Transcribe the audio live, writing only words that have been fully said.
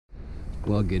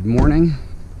Well, good morning.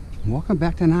 Welcome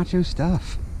back to Nacho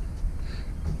Stuff.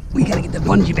 We gotta get the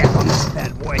bungee back on this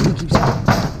bad boy. He keeps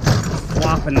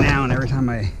flopping down every time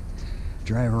I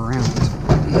drive around.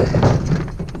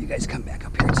 You guys come back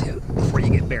up here too before you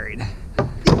get buried.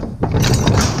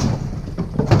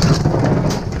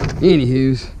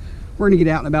 Anywho's, we're gonna get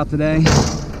out and about today.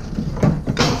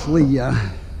 Hopefully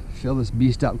fill this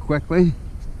beast up quickly.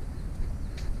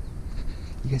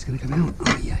 You guys gonna come out?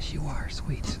 Oh yes, you are.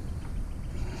 Sweet.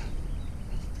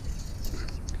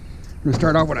 We're gonna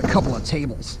start off with a couple of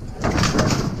tables.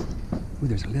 Ooh,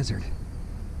 there's a lizard.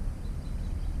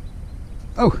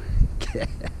 Oh, all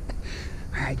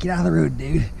right, get out of the road,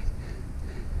 dude.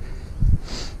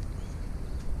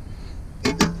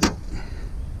 Do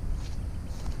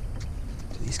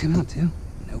these come out too?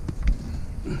 Nope.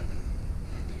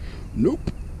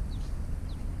 Nope.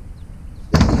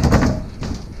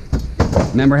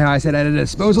 Remember how I said I had a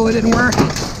disposal that didn't work?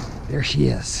 There she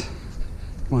is.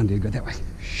 Come on, dude, go that way.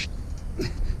 Shh.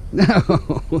 No,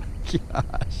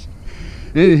 gosh.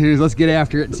 Anyways, let's get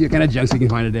after it and see what kind of junks we can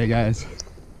find today, guys.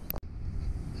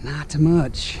 Not too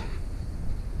much.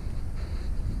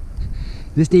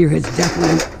 This neighborhood's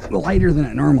definitely lighter than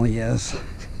it normally is.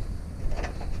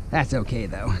 That's okay,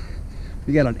 though.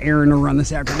 We got an errand to run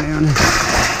this afternoon.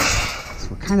 So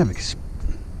we're kind of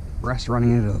express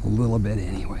running it a little bit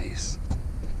anyways.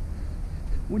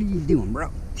 What are you doing,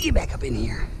 bro? Get back up in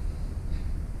here.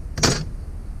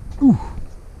 Ooh.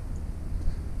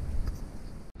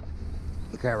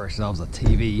 Grab ourselves a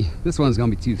TV. This one's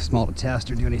gonna be too small to test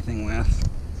or do anything with.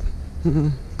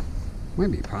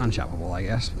 Might be pawn shoppable, I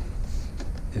guess,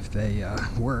 if they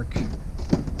work.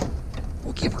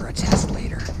 We'll give her a test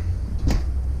later.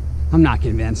 I'm not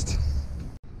convinced.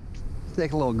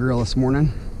 Take a little grill this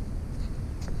morning.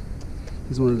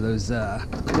 This is one of those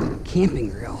camping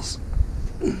grills.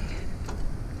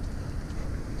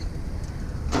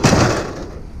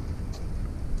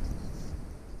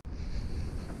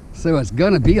 So it's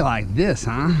gonna be like this,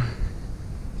 huh?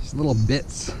 Just little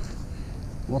bits.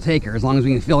 We'll take her as long as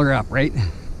we can fill her up, right?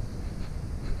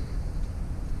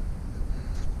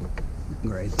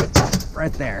 Great.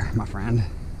 Right there, my friend.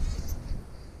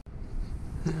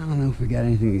 I don't know if we got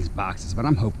anything in these boxes, but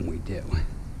I'm hoping we do.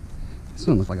 This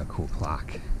one looks like a cool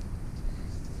clock.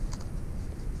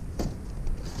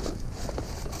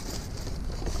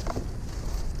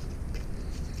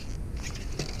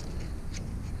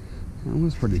 That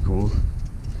was pretty cool.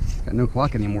 Got no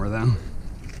clock anymore though.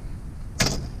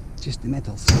 Just the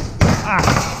metals.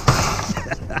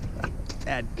 Ah!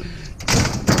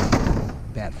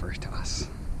 Bad first toss.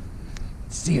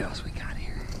 Let's see what else we got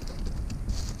here.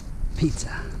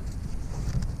 Pizza.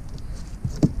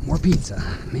 More pizza.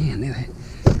 Man, they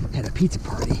had a pizza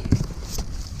party.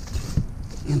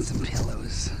 And some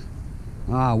pillows.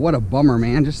 Ah, what a bummer,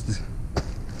 man. Just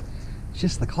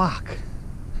the clock.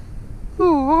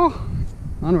 Oh,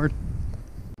 onward.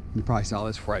 You probably saw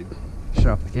this before I shut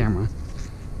off the camera.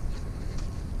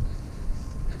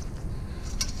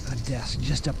 A desk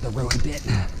just up the road a bit.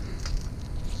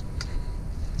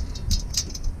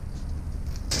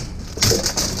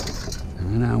 I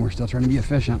know, we're still trying to be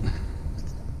efficient.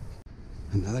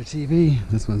 Another TV.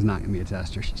 This one's not gonna be a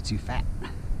tester. She's too fat.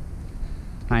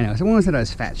 I know, someone said I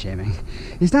was fat shaming.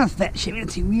 It's not fat shaming.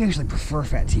 We actually prefer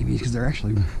fat TVs because they're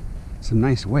actually some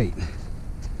nice weight.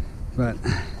 But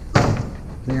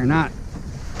they are not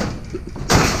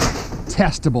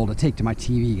testable to take to my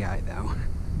TV guy, though.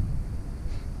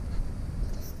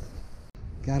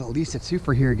 Got at least a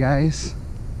twofer here, guys.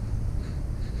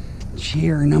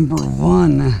 Chair number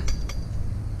 1.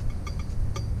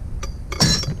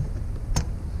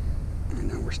 I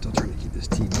know we're still trying to keep this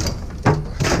TV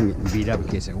from getting beat up in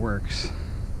case it works.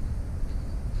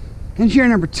 And chair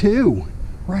number 2,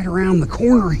 right around the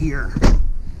corner here.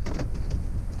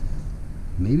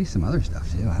 Maybe some other stuff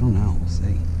too. I don't know. We'll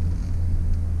see.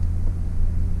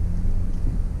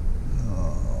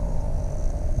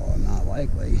 Oh, not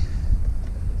likely.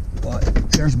 But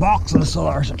there's boxes, so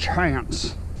there's a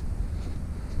chance.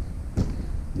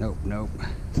 Nope, nope.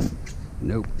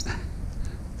 Nope.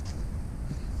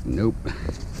 Nope.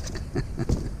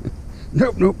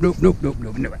 Nope, nope, nope, nope, nope,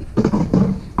 nope, nope.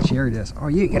 Share this. Oh,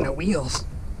 you ain't got no wheels.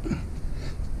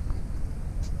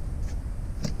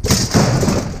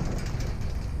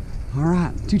 All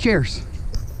right, 2 chairs.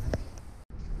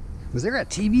 Was there a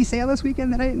TV sale this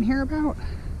weekend that I didn't hear about?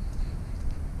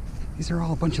 These are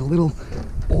all a bunch of little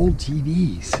old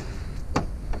TVs.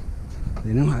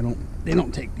 They know they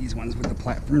don't take these ones with the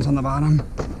platforms on the bottom.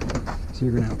 So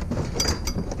you're gonna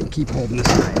keep holding this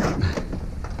side up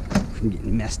from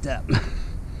getting messed up.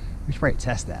 We should probably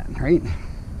test that, right?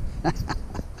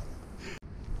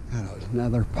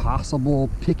 Another possible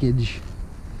pickage.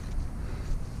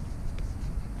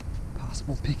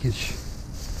 Possible pickage.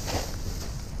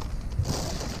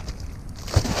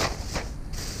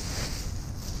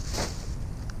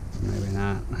 Maybe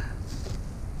not.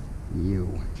 You.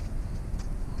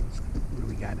 What do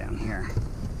we got down here?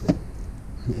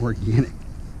 Organic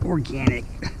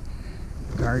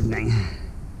gardening.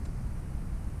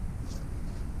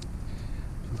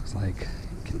 Looks like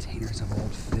containers of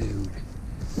old food.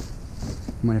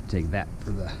 Might have to take that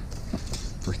for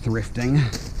thrifting.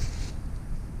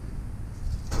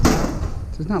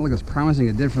 Does not look as promising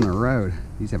as it did from the road.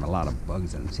 These have a lot of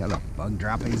bugs in them. See all the bug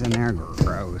droppings in there?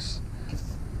 Gross.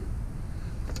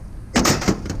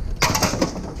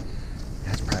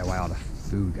 That's probably why all the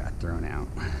food got thrown out.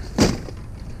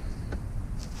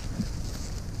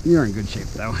 You're in good shape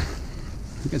though.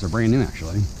 You guys are brand new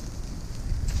actually.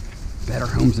 Better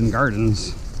Homes and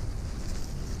Gardens.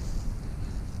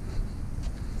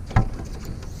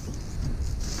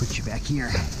 Put you back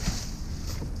here.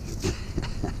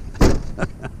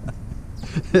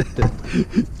 Get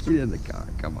in the car,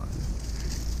 come on.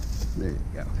 There you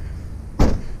go.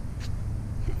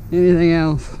 Anything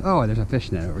else? Oh, there's a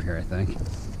fish net over here, I think.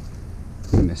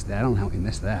 We missed that. I don't know how we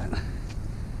missed that.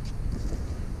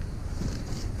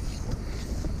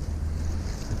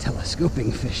 A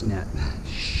telescoping fish net.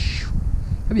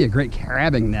 That'd be a great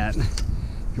crabbing net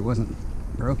if it wasn't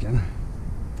broken.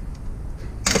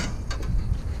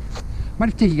 Might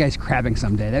have to take you guys crabbing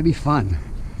someday. That'd be fun.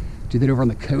 Do that over on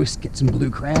the coast, get some blue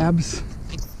crabs.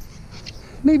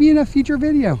 Maybe in a future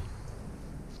video.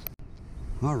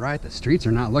 All right, the streets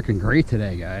are not looking great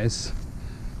today, guys.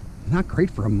 Not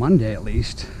great for a Monday, at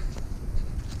least.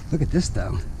 Look at this,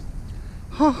 though.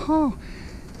 Ho ho!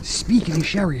 Speak and you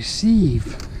shall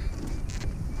receive.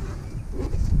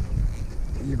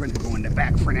 You're going to go in the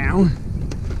back for now.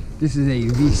 This is a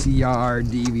VCR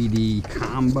DVD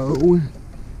combo.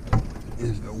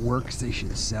 If it works, they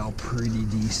should sell pretty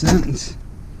decent.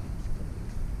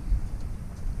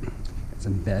 Got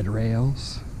some bed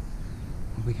rails.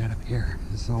 What we got up here?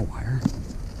 This is all wire.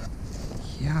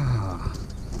 Yeah.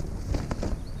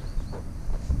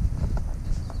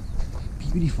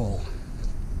 Beautiful.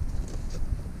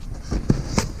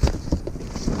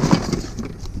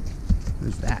 What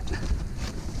is that?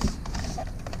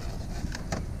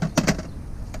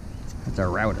 That's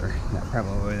our router. That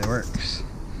probably works.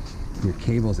 Your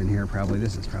cables in here, probably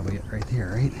this is probably it right there,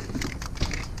 right?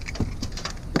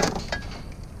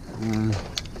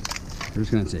 We're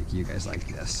just gonna take you guys like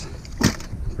this.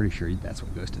 I'm pretty sure that's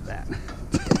what goes to that.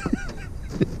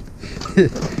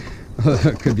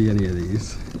 It could be any of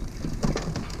these.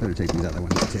 Better take these other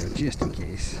ones too, just in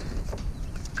case.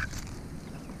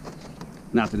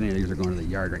 Not that any of these are going to the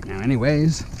yard right now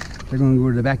anyways. They're going to go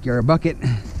to the backyard bucket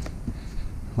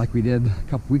like we did a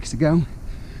couple weeks ago.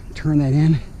 Turn that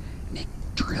in. Make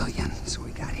trillions. What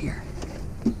we got here.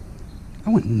 I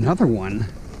want another one.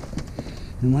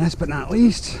 And last but not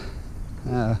least,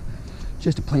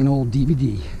 just a plain old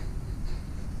DVD.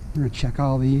 We're going to check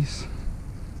all these.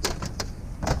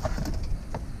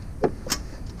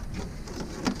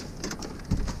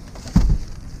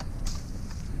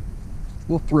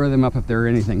 We'll throw them up if they're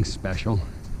anything special.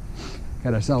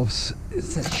 Got ourselves,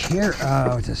 it's a chair,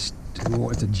 oh,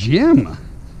 it's a gym.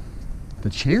 The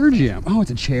chair gym. Oh,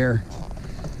 it's a chair.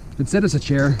 It said it's a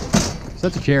chair. So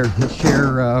that's a chair. That's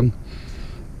chair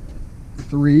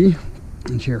 3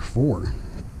 and chair 4.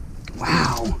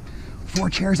 Wow. 4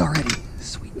 chairs already.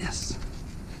 Sweetness.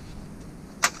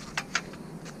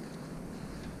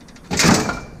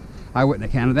 I wouldn't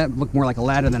have counted that. It looked more like a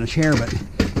ladder than a chair, but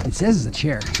it says it's a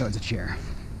chair, so it's a chair.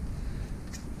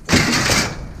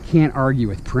 Can't argue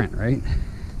with print, right?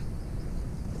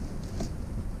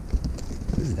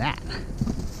 What is that?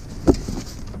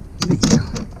 There you go.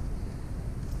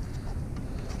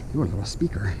 Ooh, a little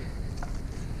speaker.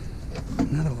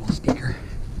 Another little speaker.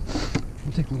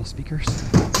 We'll take little speakers.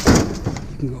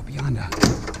 You can go beyond a.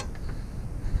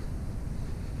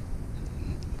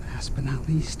 Last but not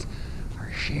least,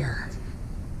 our share.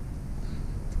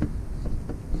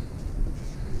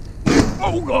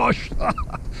 Oh gosh!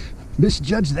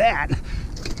 Misjudged that.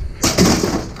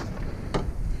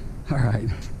 All right.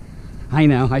 I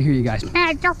know. I hear you guys.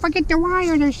 Ah, don't forget the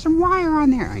wire. There's some wire on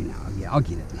there. I know. Yeah, I'll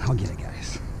get it. I'll get it,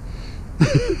 guys.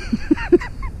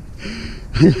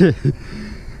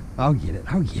 I'll get it.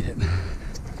 I'll get it.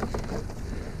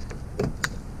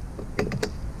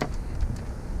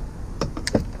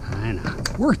 I know.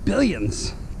 Worth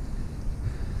billions.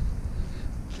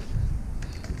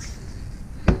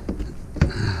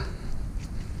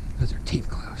 Those are tape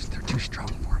closed. They're too strong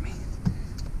for me.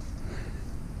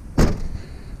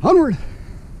 Onward!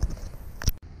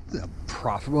 This is a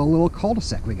profitable little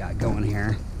cul-de-sac we got going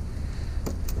here.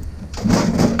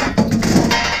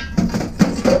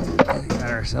 Got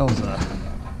ourselves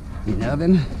an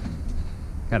oven.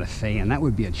 Got a fan. That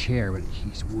would be a chair, but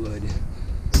it's wood.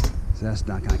 So that's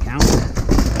not going to count.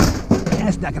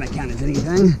 That's not going to count as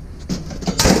anything.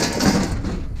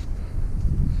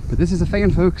 But this is a fan,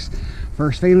 folks.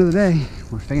 First fan of the day.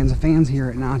 We're fans of fans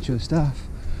here at Nacho Stuff.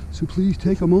 So please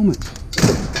take a moment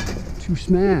to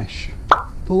smash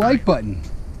the like button.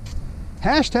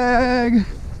 Hashtag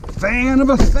fan of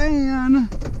a fan.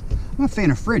 I'm a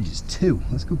fan of fridges too.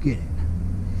 Let's go get it.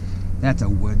 That's a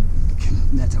wood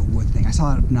thing. I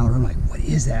saw it in another room, like, what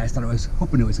is that? I was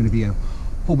hoping it was going to be a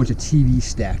whole bunch of TVs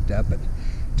stacked up, but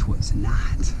it was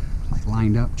not. Like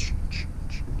lined up.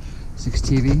 6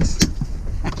 TVs.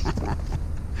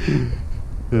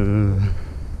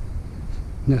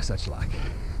 No such luck.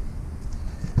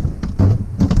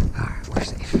 Alright, we're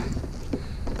safe.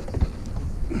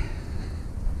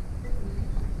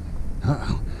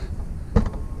 Uh-oh.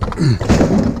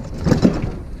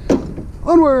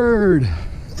 Onward! I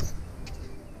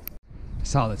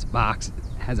saw this box. It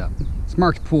has it's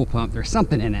marked pool pump. There's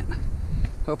something in it.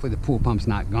 Hopefully the pool pump's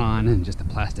not gone and just the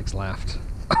plastic's left.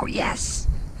 Oh yes!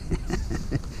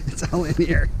 It's all in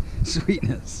here.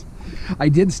 Sweetness. I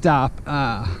did stop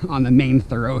on the main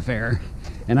thoroughfare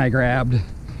and I grabbed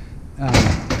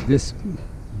this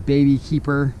baby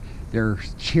keeper, their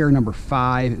chair number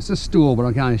 5. It's a stool, but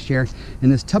I'm counting as chair,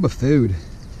 and this tub of food.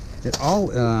 It all,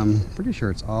 pretty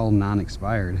sure it's all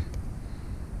non-expired.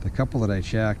 The couple that I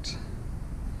checked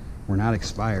were not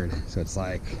expired, so it's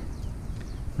like,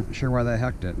 not sure why they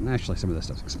hecked it. And actually, some of this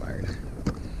stuff's expired.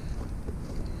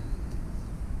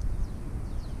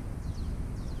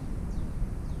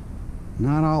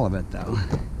 Not all of it though.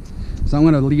 So I'm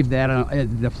going to leave that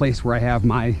at the place where I have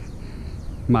my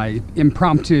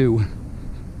impromptu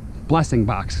blessing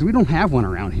box, because we don't have one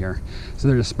around here. So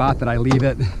there's a spot that I leave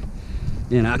it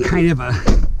in a kind of a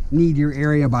needier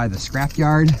area by the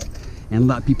scrapyard and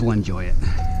let people enjoy it.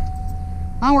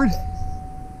 Onward!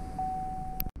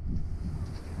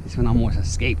 This one almost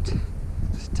escaped.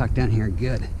 Just tucked down here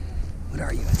good. What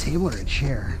are you, a table or a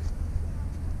chair?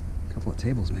 A couple of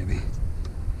tables maybe.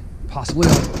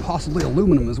 Possibly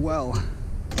aluminum as well.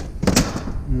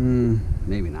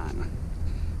 Maybe not.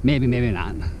 Maybe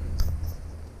not.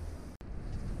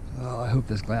 Oh, I hope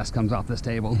this glass comes off this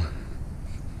table.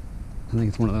 I think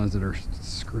it's one of those that are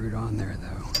screwed on there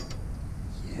though.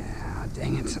 Yeah,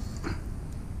 dang it.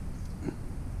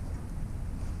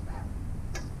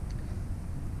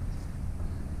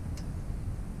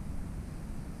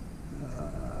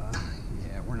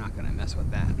 Yeah, we're not gonna mess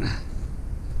with that.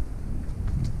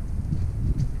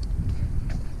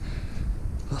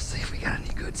 Let's see if we got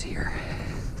any goods here.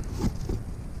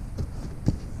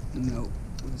 Nope,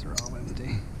 those are all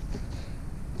empty.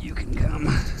 You can come.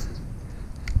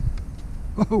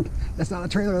 Oh, that's not a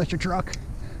trailer, that's your truck.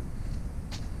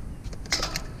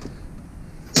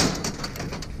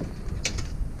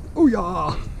 Oh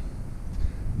yeah!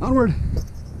 Onward!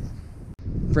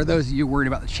 For those of you worried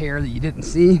about the chair that you didn't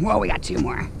see, well, we got 2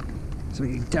 more. So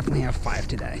we definitely have 5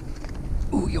 today.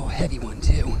 Ooh, you're a heavy one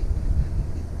too.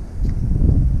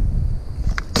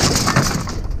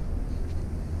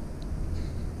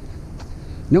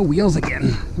 No wheels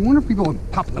again. I wonder if people are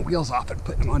popping the wheels off and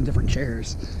putting them on different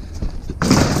chairs.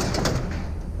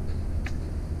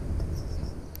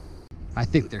 I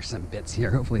think there's some bits here.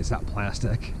 Hopefully it's not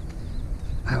plastic.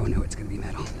 Oh no, it's gonna be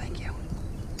metal. Thank you.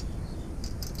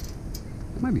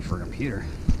 It might be for a computer.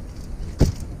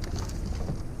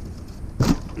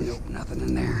 Nope, nothing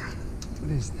in there.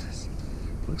 What is this?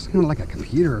 Looks kind of like a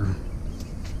computer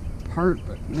part,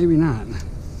 but maybe not.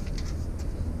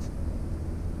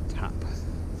 Top.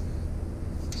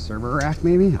 Server rack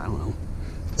maybe? I don't know.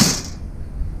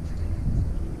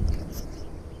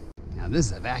 Now this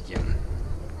is a vacuum.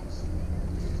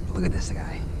 Look at this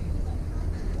guy.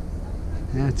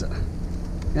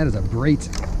 That is a great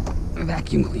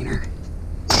vacuum cleaner.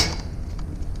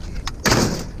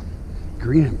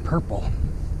 Green and purple.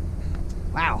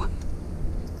 Wow.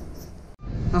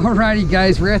 Alrighty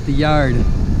guys, we're at the yard.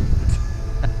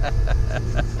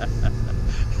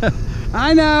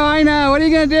 I know, what are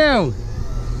you gonna do?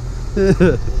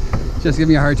 Just give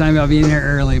me a hard time about being here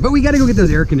early. But we gotta go get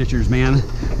those air conditioners, man.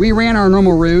 We ran our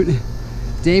normal route.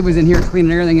 Dave was in here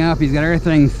cleaning everything up. He's got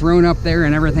everything thrown up there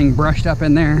and everything brushed up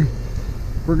in there.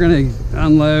 We're gonna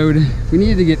unload. We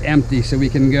need to get empty so we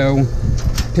can go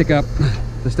pick up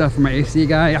the stuff from my AC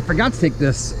guy. I forgot to take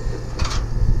this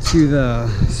to the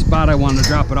spot I wanted to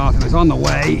drop it off. It was on the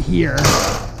way here,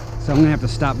 so I'm gonna have to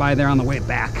stop by there on the way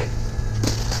back.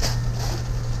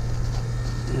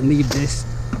 and leave this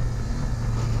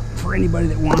for anybody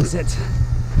that wants it.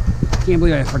 Can't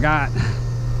believe I forgot.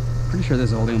 Pretty sure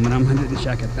this is aluminum. I didn't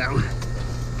check it though.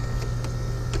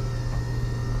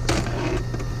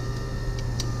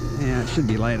 Yeah, it should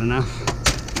be light enough.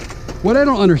 What I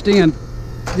don't understand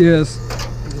is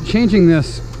changing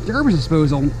this garbage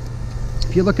disposal.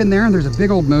 If you look in there, there's a big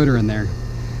old motor in there.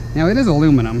 Now it is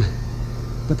aluminum,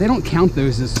 but they don't count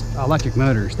those as electric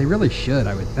motors. They really should,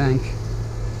 I would think.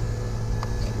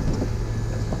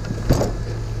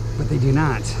 But they do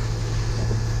not.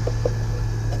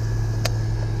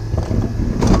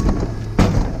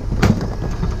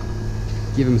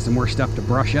 Give him some more stuff to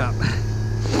brush up.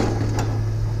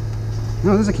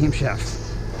 Oh, there's a Camp Chef.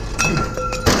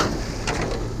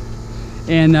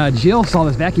 And Jill saw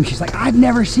this vacuum. She's like, I've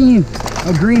never seen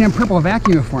a green and purple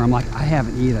vacuum before. I'm like, I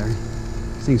haven't either.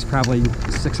 This thing's probably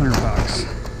 600 bucks.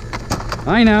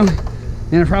 I know.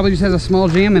 And it probably just has a small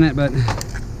jam in it, but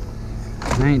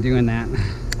I ain't doing that.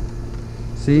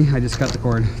 See, I just cut the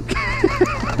cord.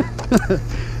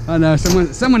 Oh no,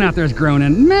 someone out there is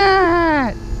groaning.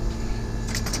 Matt!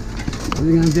 What are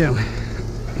you gonna do?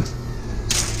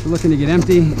 We're looking to get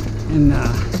empty and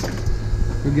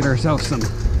go get ourselves some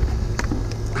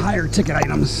higher ticket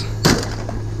items.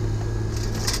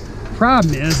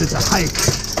 Problem is, it's a hike,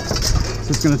 so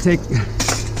it's going to take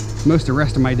most of the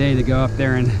rest of my day to go up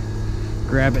there and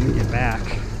grab it and get back.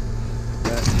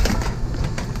 But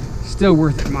still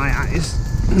worth it in my eyes.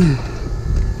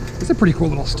 It's a pretty cool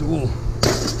little stool.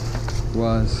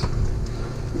 Was.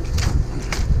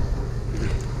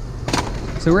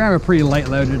 So we're having a pretty light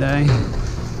load today,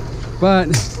 but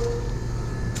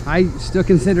I still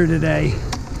consider today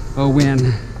a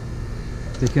win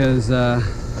because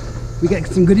we got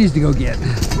some goodies to go get.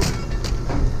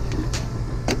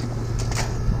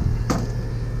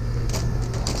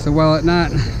 So while it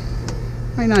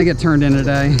might not get turned in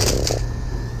today,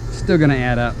 it's still gonna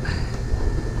add up.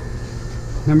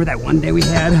 Remember that one day we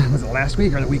had, was it last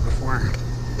week or the week before?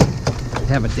 To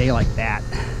have a day like that.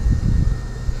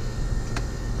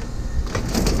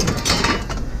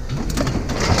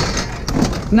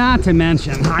 Not to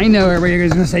mention, I know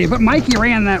everybody's gonna say, but Mikey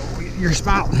ran your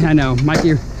spot. I know,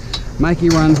 Mikey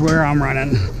runs where I'm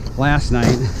running last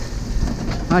night.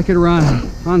 I could run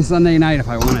on Sunday night if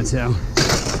I wanted to.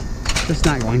 Just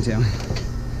not going to.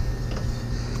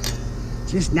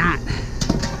 Just not.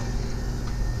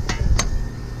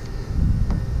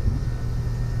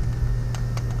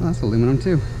 Oh, that's aluminum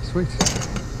too. Sweet.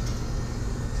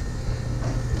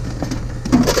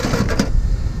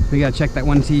 We gotta check that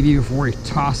one TV before we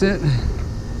toss it.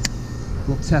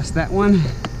 We'll test that one.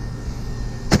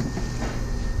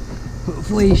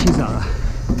 Hopefully she's a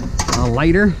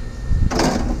lighter,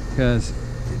 because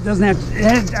it doesn't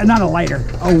have, not a lighter,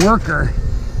 a worker,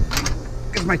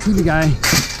 because my TV guy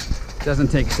doesn't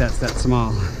take sets that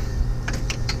small.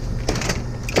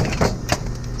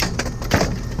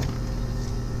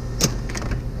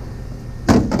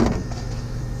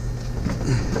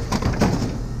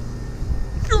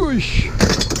 Oosh.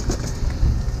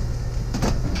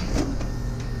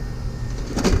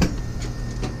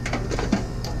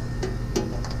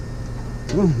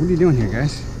 Well, what are you doing here,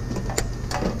 guys?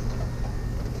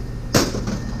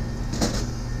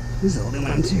 This is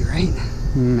aluminum too, right?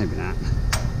 Maybe not.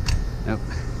 Nope.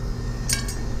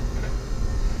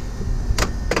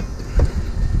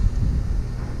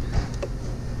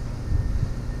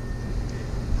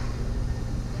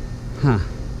 Huh.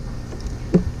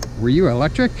 Were you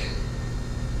electric?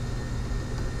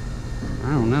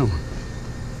 I don't know.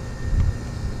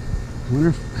 I wonder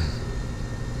if...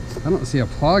 I don't see a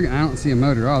plug, and I don't see a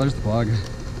motor. Oh, there's the plug.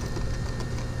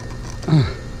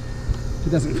 Oh,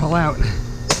 it doesn't fall out.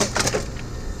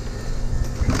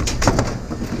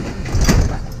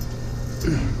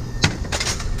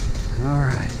 All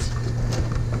right.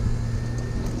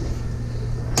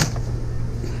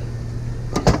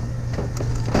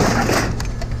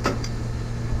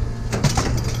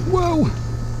 Whoa!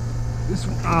 This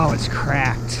one, oh, it's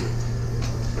cracked.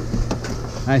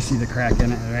 I see the crack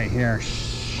in it right here.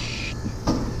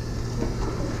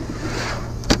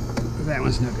 That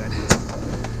one's no good.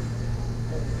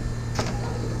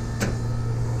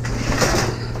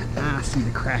 I see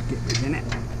the crack that was in it.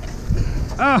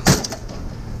 Oh!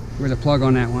 Where's the plug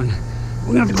on that one?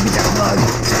 We're gonna have to go get that plug.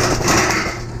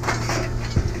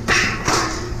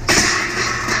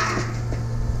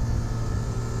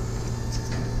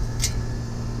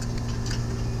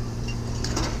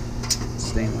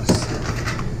 Stainless.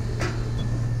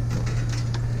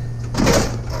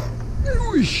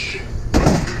 Whoosh.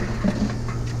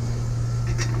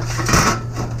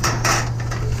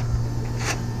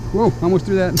 Whoa, almost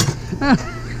threw that.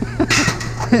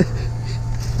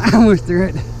 I almost threw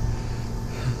it.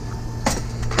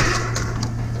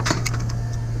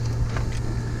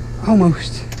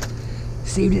 Almost.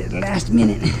 Saved it at the last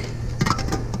minute.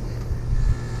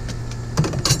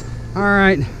 All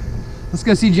right, let's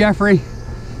go see Jeffrey,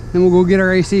 then we'll go get our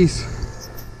ACs.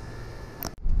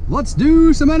 Let's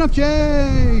do some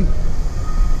NFJ.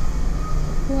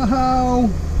 Whoa.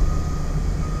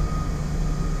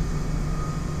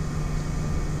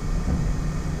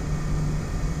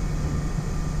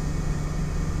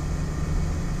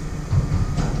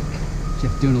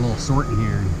 Jeff doing a little sorting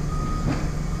here.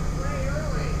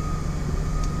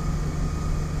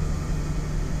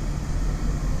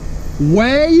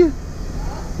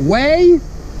 Way?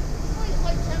 It's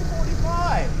like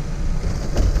 10:45.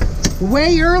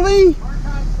 Way early?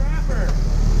 Part-time scrapper.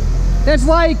 That's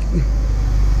like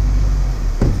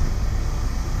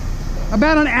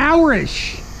about an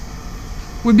hour-ish.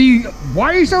 Would be,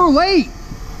 why are you so late?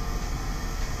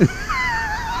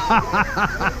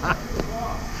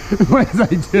 What did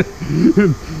I do?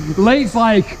 Late's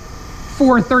like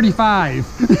 4:35.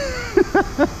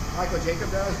 Like what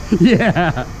Jacob does?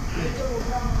 Yeah. Jacob will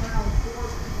come around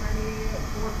 4:20,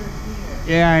 4:15.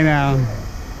 Yeah, I know.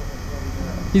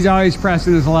 He's always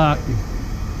pressing his luck.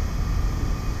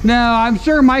 No, I'm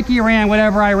sure Mikey ran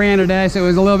whatever I ran today, so it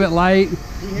was a little bit light.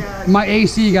 My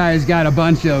AC guy's got a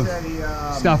bunch of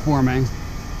stuff for me.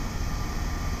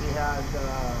 He had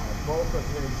both of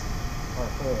his are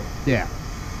full. Yeah.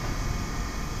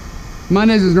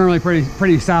 Mondays is normally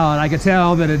pretty solid. I could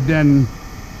tell that it had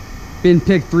been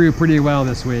picked through pretty well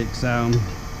this week, so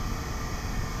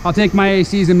I'll take my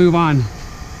ACs and move on.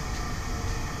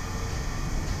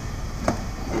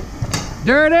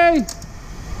 Dirty!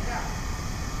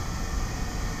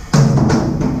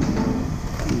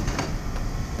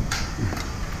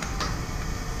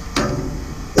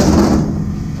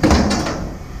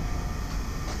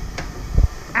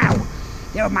 Ow!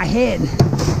 That was my head.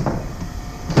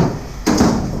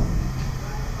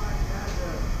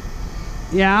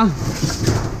 Yeah.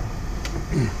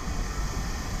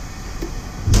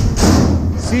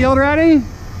 Sealed ready?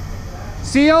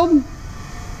 Sealed?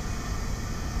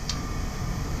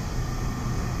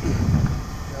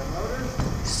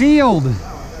 Sealed.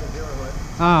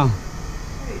 Oh.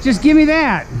 Just give me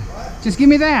that. Just give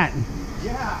me that.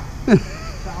 Yeah. $1,000.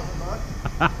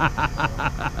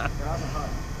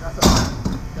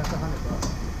 That's $100.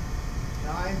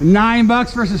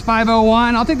 $9 versus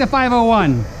 501. I'll take the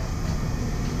 501.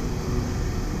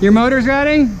 Your motor's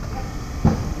ready?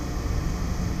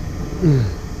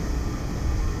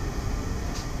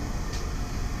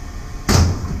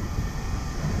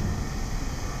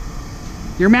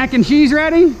 Your mac and cheese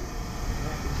ready? Are you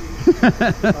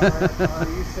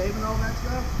saving all that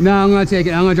stuff? No, I'm gonna take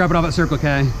it. I'm gonna drop it off at Circle K.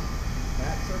 At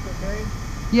Circle K?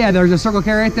 Yeah, there's a Circle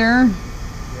K right there.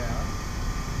 Yeah.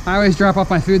 I always drop off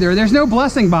my food there. There's no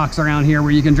blessing box around here where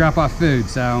you can drop off food,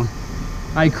 so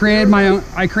I created my own.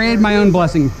 I created my own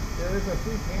blessing. There is a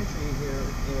food pantry here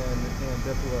in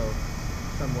Buffalo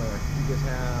somewhere. You just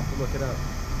have to look it up.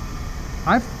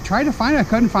 I've tried to find it. I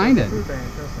couldn't find it. Food bank,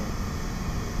 trust me.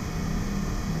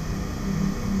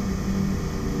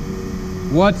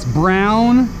 What's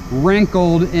brown,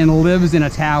 wrinkled, and lives in a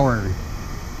tower?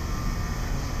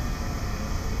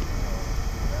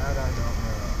 That I don't know.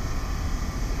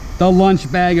 The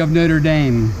lunch bag of Notre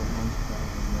Dame.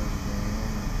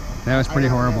 That was pretty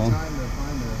horrible. I haven't had time to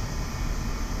find this.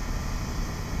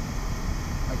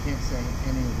 I can't say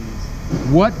any of these.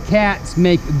 What cats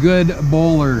make good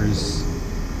bowlers?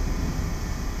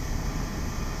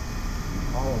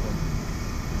 All of them.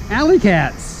 Alley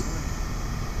cats.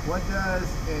 What does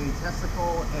a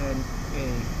testicle and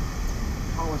a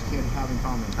college kid have in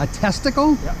common? A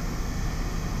testicle? Yep.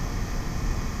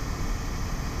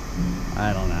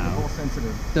 I don't They're know. both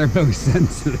sensitive. They're both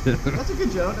sensitive. That's a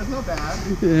good joke. That's not bad.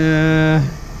 Yeah.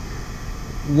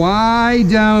 Why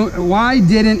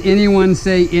didn't anyone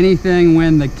say anything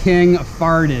when the king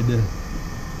farted?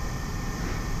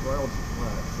 Royal,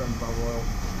 sunflower oil.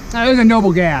 That was a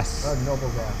noble gas. Noble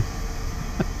gas.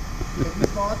 If you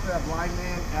fought the blind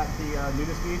man at the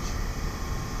nudist beach,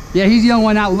 Yeah, he's the only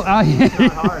one not. it's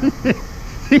not hard.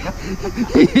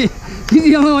 He's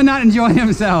the only one not enjoying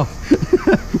himself.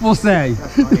 We'll say.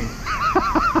 That's funny.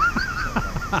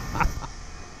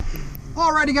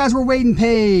 Alrighty, guys, we're waiting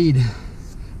paid.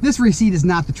 This receipt is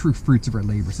not the true fruits of our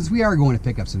labor, since we are going to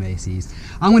pick up some ACs.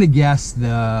 I'm going to guess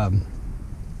the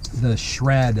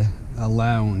shred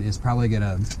alone is probably going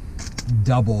to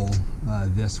double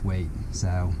this weight.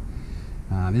 So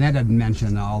And that doesn't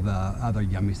mention all the other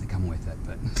yummies that come with it.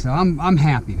 But so I'm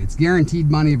happy. It's guaranteed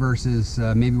money versus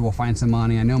maybe we'll find some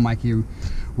money. I know Mikey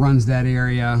runs that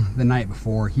area the night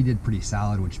before. He did pretty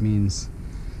solid, which means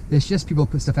it's just people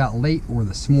put stuff out late or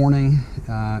this morning,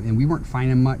 and we weren't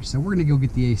finding much. So we're gonna go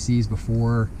get the ACs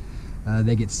before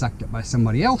they get sucked up by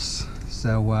somebody else.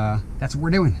 So that's what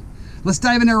we're doing. Let's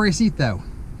dive into our receipt though.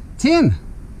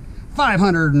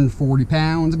 540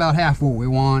 pounds, about half what we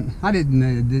want. I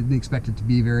didn't expect it to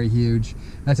be very huge.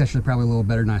 That's actually probably a little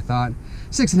better than I thought.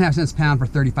 6.5 cents a pound for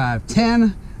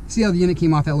 35.10. See how the unit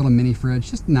came off that little mini fridge,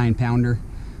 just a 9-pounder.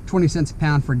 20 cents a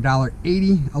pound for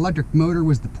 $1.80. Electric motor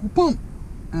was the pool pump.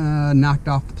 Knocked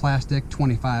off the plastic,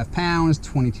 25 pounds,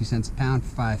 22 cents a pound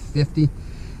for $5.50.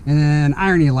 And then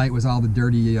irony light was all the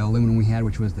dirty aluminum we had,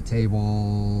 which was the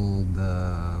table,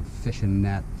 the fishing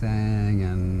net thing,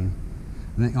 and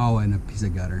a piece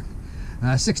of gutter.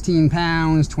 16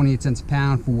 pounds, 28 cents a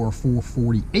pound for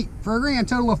 $4.48 for a grand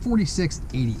total of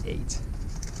 $46.88.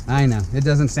 I know, it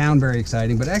doesn't sound very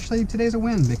exciting, but actually today's a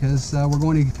win because we're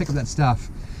going to pick up that stuff.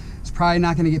 It's probably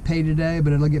not going to get paid today,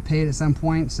 but it'll get paid at some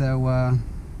point, so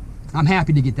I'm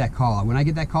happy to get that call. When I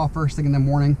get that call first thing in the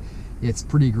morning, it's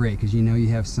pretty great because you know you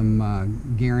have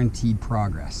some guaranteed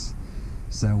progress.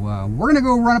 So we're gonna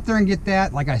go run up there and get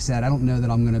that. Like I said, I don't know that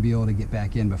I'm gonna be able to get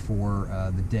back in before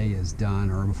the day is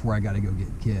done or before I gotta go get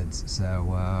kids.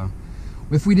 So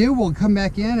if we do, we'll come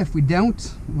back in. If we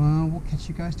don't, we'll catch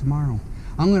you guys tomorrow.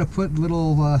 I'm gonna put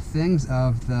little things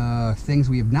of the things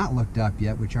we have not looked up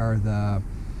yet, which are the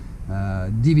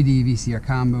DVD VCR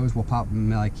combos. We'll pop them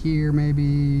like here,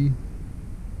 maybe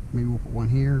we'll put one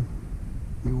here,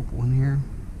 maybe we'll put one here.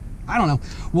 I don't know.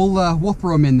 We'll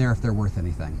throw them in there if they're worth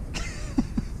anything.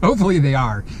 Hopefully they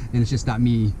are, and it's just not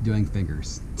me doing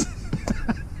fingers.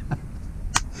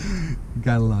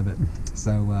 Gotta love it.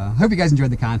 So hope you guys enjoyed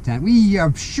the content. We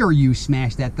are sure you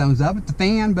smashed that thumbs up at the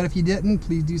fan, but if you didn't,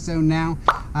 please do so now.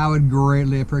 I would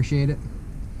greatly appreciate it.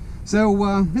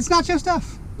 So it's Nacho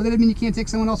Stuff, but that doesn't mean you can't take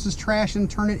someone else's trash and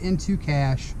turn it into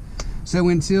cash. So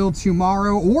until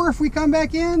tomorrow, or if we come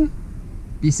back in,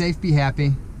 be safe, be happy,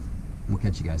 and we'll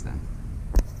catch you guys then.